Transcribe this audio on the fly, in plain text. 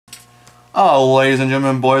Oh, ladies and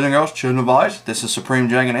gentlemen, boys and girls, children of boys, this is Supreme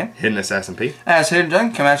Dragon and Hidden Assassin P. As Hidden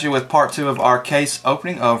Dragon, come at you with part 2 of our case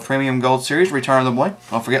opening of Premium Gold Series, Return of the Bling.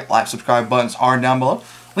 Don't forget, like, subscribe buttons are down below.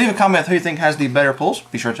 Leave a comment who you think has the better pulls.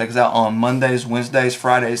 Be sure to check us out on Mondays, Wednesdays,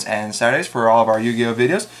 Fridays, and Saturdays for all of our Yu-Gi-Oh!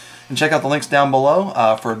 Videos. And check out the links down below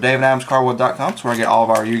for DavidAdamsCardwood.com. That's where I get all of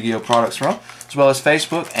our Yu-Gi-Oh! Products from, as well as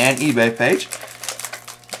Facebook and eBay page.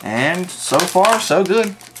 And so far, so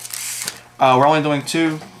good. We're only doing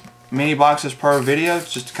 2 mini boxes per video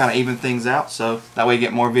just to kind of even things out, so that way you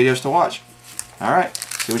get more videos to watch. Alright,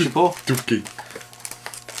 see what you pull.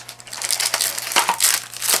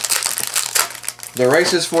 The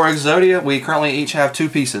races for Exodia, we currently each have 2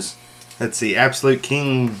 pieces. Let's see, Absolute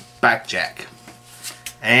King Blackjack.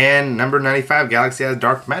 And number 95, Galaxy has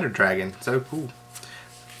Dark Matter Dragon. So cool.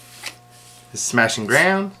 Smashing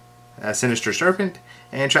Ground, Sinister Serpent,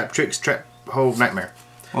 and Trap Tricks, Trap Hole Nightmare.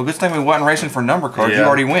 Well, good thing we wasn't racing for number cards. Yeah. You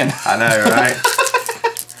already win. I know, right?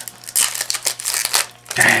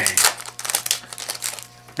 Dang.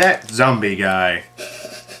 That zombie guy.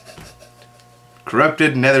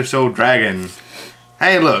 Corrupted Nether Soul Dragon.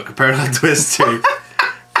 Hey, look, a parallel twist too.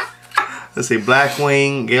 Let's see,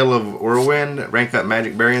 Blackwing, Gale of Whirlwind, Rank Up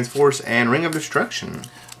Magic Variance Force, and Ring of Destruction.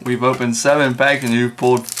 We've opened 7 packs and you've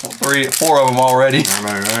pulled 4 of them already. I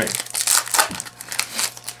know, right?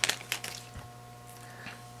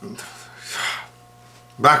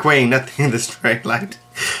 Blackwing, nothing in the straight light.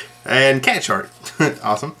 And Cat Shark.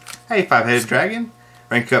 Awesome. Hey, 5-Headed Dragon.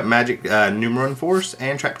 Rank Up Magic Numeron Force.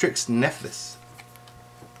 And Trap Tricks Nephthys.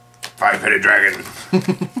 5-Headed Dragon.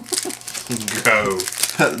 Go.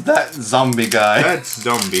 That zombie guy. That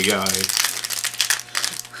zombie guy.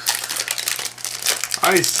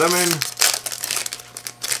 I summon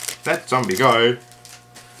that zombie guy.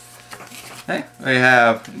 Hey, we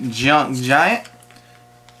have Junk Giant,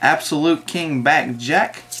 Absolute King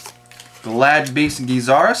Blackjack, Glad Beast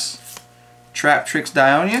Gizaris, Trap Tricks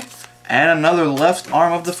Dionia, and another left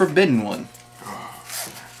arm of the Forbidden One.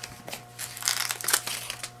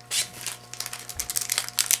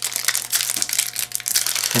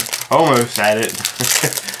 Almost had it.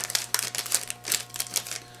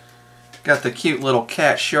 Got the cute little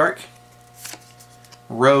Cat Shark,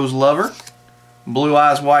 Rose Lover, Blue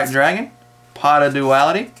Eyes White Dragon, Pot of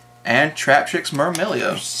Duality, and Trap Tricks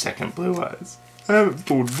Myrmilio. Second Blue Eyes. I haven't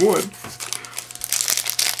pulled one.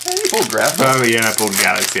 Hey, you pulled Graphic. Oh yeah, I pulled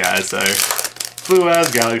Galaxy Eyes, so Blue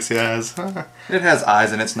Eyes, Galaxy Eyes. It has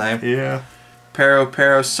eyes in its name. Yeah. Pero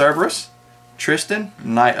Cerberus, Tristan,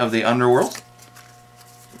 Knight of the Underworld,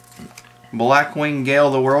 Blackwing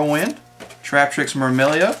Gale the Whirlwind, Trap Tricks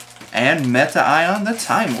Myrmilio, and Meta Ion the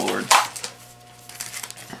Time Lord.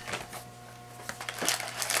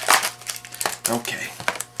 Okay.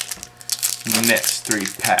 Next 3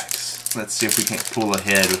 packs. Let's see if we can't pull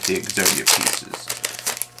ahead with the Exodia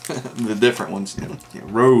pieces. The different ones. Yeah,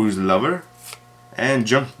 Rose Lover and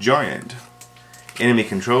Junk Giant. Enemy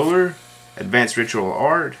Controller, Advanced Ritual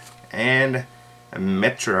Art, and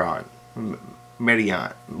Metron.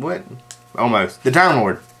 Medion. What? Almost. The Time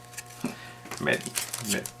Lord.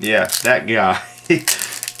 Yeah, that guy.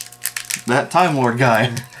 That Time Lord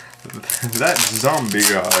guy. That zombie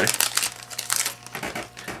guy.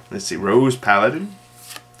 Let's see. Rose Paladin.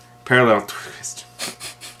 Parallel Twist.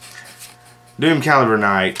 Doom Caliber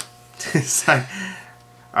Knight.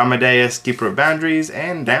 Amadeus, Keeper of Boundaries,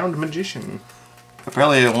 and Downed Magician.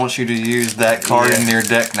 Apparently it wants you to use that card in your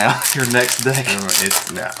deck now. Your next deck.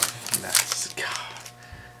 No.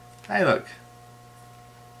 Hey, look.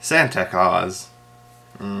 Santa Claus.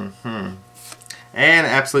 And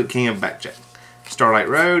Absolute King of Blackjack. Starlight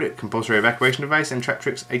Road, Compulsory Evacuation Device, and Trap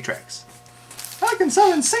Tricks 8 tracks. I can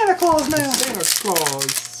summon Santa Claus now. Santa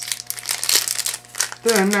Claus.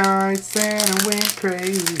 The night Santa went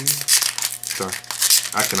crazy. Sorry,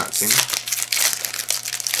 I cannot sing.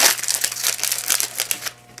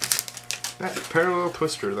 That parallel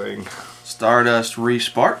twister thing. Stardust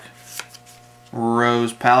Respark,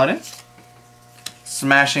 Rose Paladin,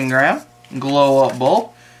 Smashing Ground, Glow Up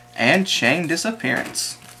Bulb, and Chain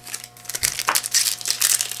Disappearance.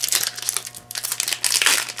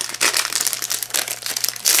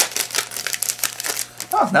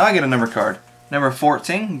 Oh, now I get a number card. Number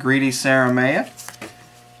 14, Greedy Saramaya,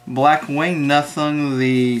 Blackwing Nothing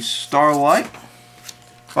the Starlight,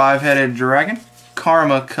 5-Headed Dragon,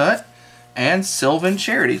 Karma Cut, and Sylvan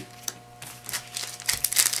Charity.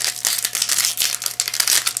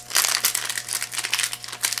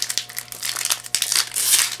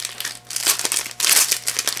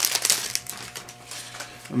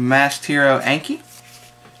 Masked Hero Anki,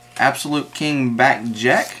 Absolute King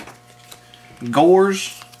Blackjack,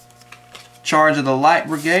 Gores, Charge of the Light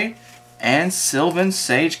Brigade, and Sylvan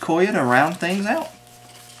Sage Koya to round things out.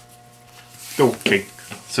 Okay.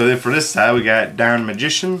 So then for this side, we got Darn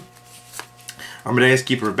Magician, Armadeus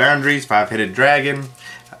Keeper of Boundaries, Five-Headed Dragon,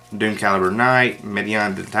 Doom Caliber Knight,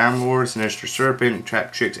 Medion the Time Lord, Sinister Serpent,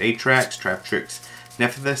 Traptrix Atrax, Traptrix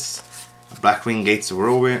Nephthys, Blackwing Gates of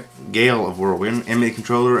Whirlwind, Gale of Whirlwind, Enemy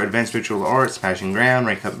Controller, Advanced Ritual Arts, Smashing Ground,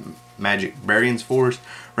 Rank Up Magic Barian's Force,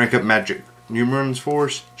 Rank Up Magic Numeron's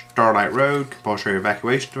Force, Starlight Road, Compulsory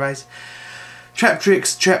Evacuation Device,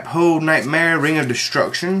 Traptrix Trap Hold Nightmare, Ring of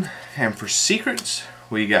Destruction, and for secrets,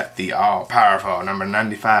 we got the all-powerful number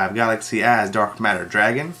 95 Galaxy Eyes Dark Matter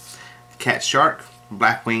Dragon, Cat Shark,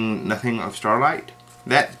 Blackwing Nothing of Starlight,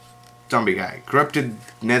 that zombie guy, Corrupted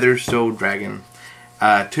Nether Soul Dragon,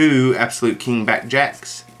 2 Absolute King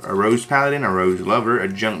Backjacks, a Rose Paladin, a Rose Lover, a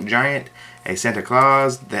Junk Giant, a Santa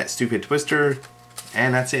Claus, that Stupid Twister,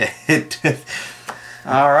 and that's it.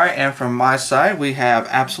 Alright, and from my side, we have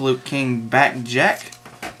Absolute King Backjack,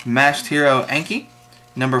 Masked Hero Anki,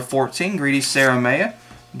 number 14 Greedy Saramaya,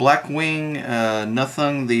 Blackwing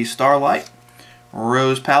Nothing the Starlight,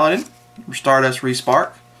 Rose Paladin, Stardust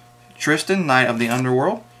Respark, Tristan Knight of the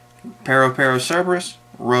Underworld, Pero Cerberus,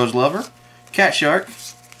 Rose Lover, Cat Shark,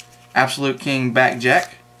 Absolute King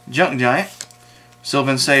Backjack, Junk Giant,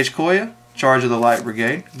 Sylvan Sage Koya, Charge of the Light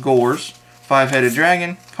Brigade, Gores, Five-Headed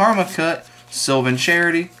Dragon, Karma Cut, Sylvan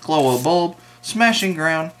Charity, Glow-Up Bulb, Smashing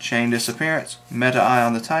Ground, Chain Disappearance, Meta Eye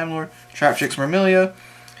on the Time Lord, Traptrix Myrmilia,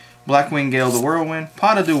 Blackwing Gale the Whirlwind,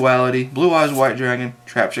 Pot of Duality, Blue Eyes White Dragon,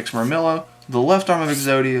 Traptrix Myrmillo, the Left Arm of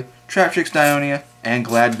Exodia, Traptrix Dionia, and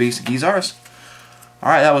Glad Beast Gizaris.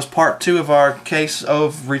 Alright, that was part 2 of our case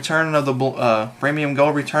of Return of the Premium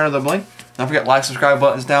Gold Return of the Bling. Don't forget like, subscribe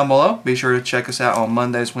buttons down below. Be sure to check us out on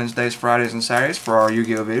Mondays, Wednesdays, Fridays, and Saturdays for our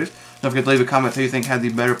Yu-Gi-Oh! Videos. Don't forget to leave a comment who you think had the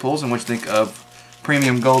better pulls and what you think of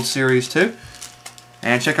Premium Gold Series 2.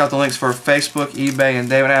 And check out the links for Facebook, eBay, and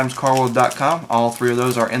DavidAdamsCarWorld.com. All 3 of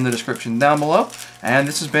those are in the description down below. And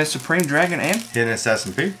this has been Supreme Dragon and Hidden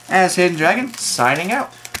Assassin P. as Hidden Dragon, signing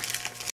out.